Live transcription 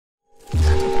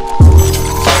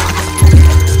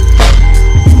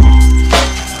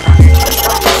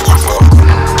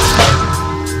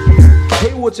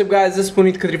What's up guys, this is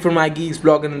Puneet Khatri from my Geeks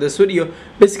blog, and in this video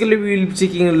basically we will be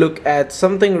taking a look at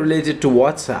something related to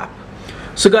WhatsApp.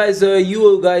 So guys,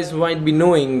 you guys might be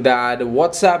knowing that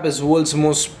WhatsApp is the world's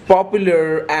most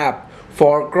popular app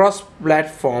for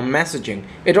cross-platform messaging.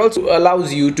 It also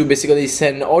allows you to basically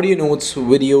send audio notes,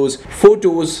 videos,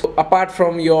 photos apart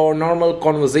from your normal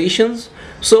conversations.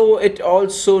 So it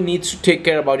also needs to take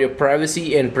care about your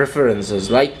privacy and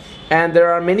preferences, and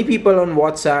there are many people on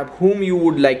WhatsApp whom you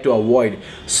would like to avoid.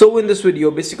 So in this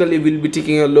video basically we'll be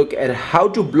taking a look at how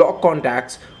to block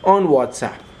contacts on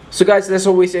WhatsApp. So guys, let's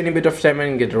not waste any bit of time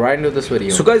and get right into this video.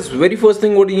 So guys, very first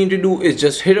thing what you need to do is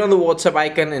just hit on the WhatsApp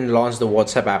icon and launch the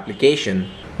WhatsApp application.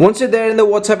 Once you're there in the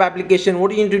WhatsApp application,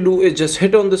 what you need to do is just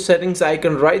hit on the settings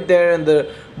icon right there in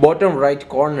the bottom right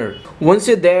corner. Once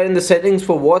you're there in the settings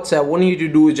for WhatsApp, what you need to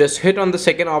do is just hit on the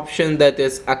second option, that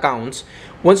is accounts.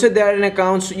 Once you're there in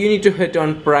accounts, you need to hit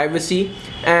on privacy,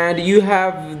 and you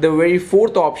have the very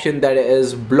fourth option, that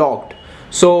is blocked.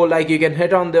 So you can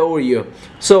hit on the over here.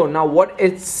 So now what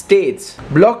it states: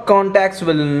 block contacts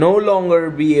will no longer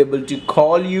be able to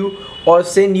call you or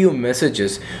send you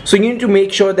messages. So you need to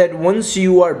make sure that once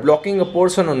you are blocking a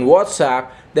person on WhatsApp,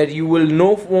 that you will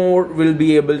no more will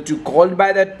be able to call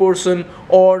by that person,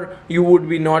 or you would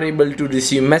be not able to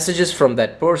receive messages from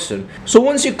that person. So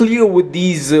once you're clear with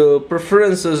these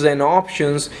preferences and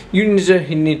options, you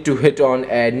need to hit on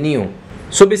add new.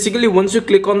 So basically once you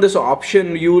click on this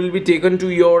option, you will be taken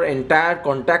to your entire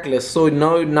contact list. So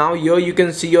now here you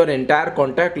can see your entire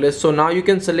contact list. So now you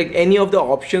can select any of the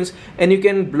options and you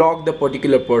can block the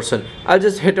particular person. I'll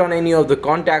just hit on any of the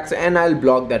contacts and I'll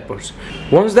block that person.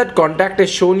 Once that contact is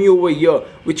shown you over here,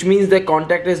 which means the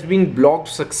contact has been blocked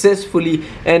successfully,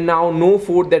 and now no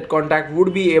for that contact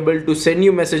would be able to send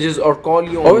you messages or call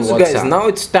you on WhatsApp. Guys, now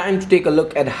it's time to take a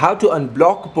look at how to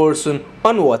unblock a person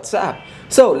on WhatsApp.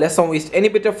 So let's not waste any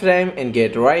bit of time and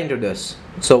get right into this.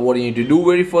 So what you need to do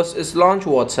very first is launch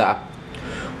WhatsApp.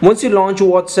 Once you launch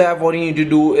WhatsApp, what you need to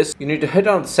do is you need to hit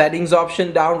on the settings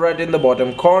option down right in the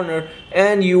bottom corner,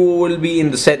 and you will be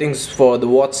in the settings for the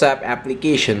WhatsApp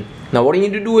application. Now what you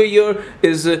need to do here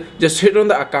is just hit on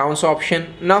the accounts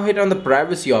option. Now hit on the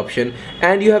privacy option,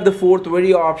 and you have the fourth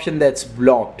very option, that's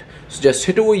blocked. So just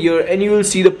hit over here and you will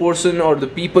see the person or the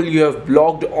people you have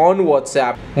blocked on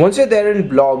WhatsApp. Once you're there and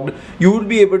blocked, you will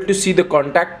be able to see the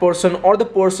contact person or the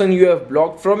person you have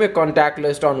blocked from your contact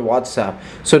list on WhatsApp.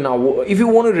 So now if you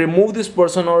want to remove this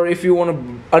person, or if you want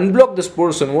to unblock this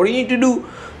person, what do you need to do?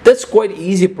 That's quite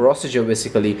easy procedure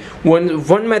basically.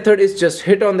 One method is just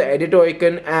hit on the edit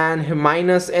icon and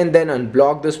minus and then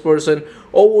unblock this person,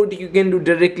 or what you can do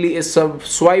directly is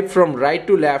swipe from right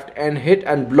to left and hit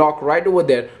unblock right over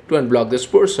there to unblock this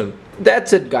person.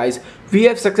 That's it guys, we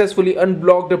have successfully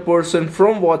unblocked a person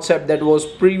from WhatsApp that was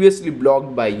previously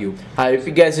blocked by you. If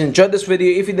you guys enjoyed this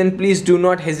video, if you then please do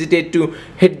not hesitate to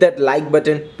hit that like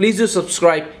button, please do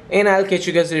subscribe, and I'll catch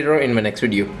you guys later in my next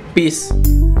video. Peace.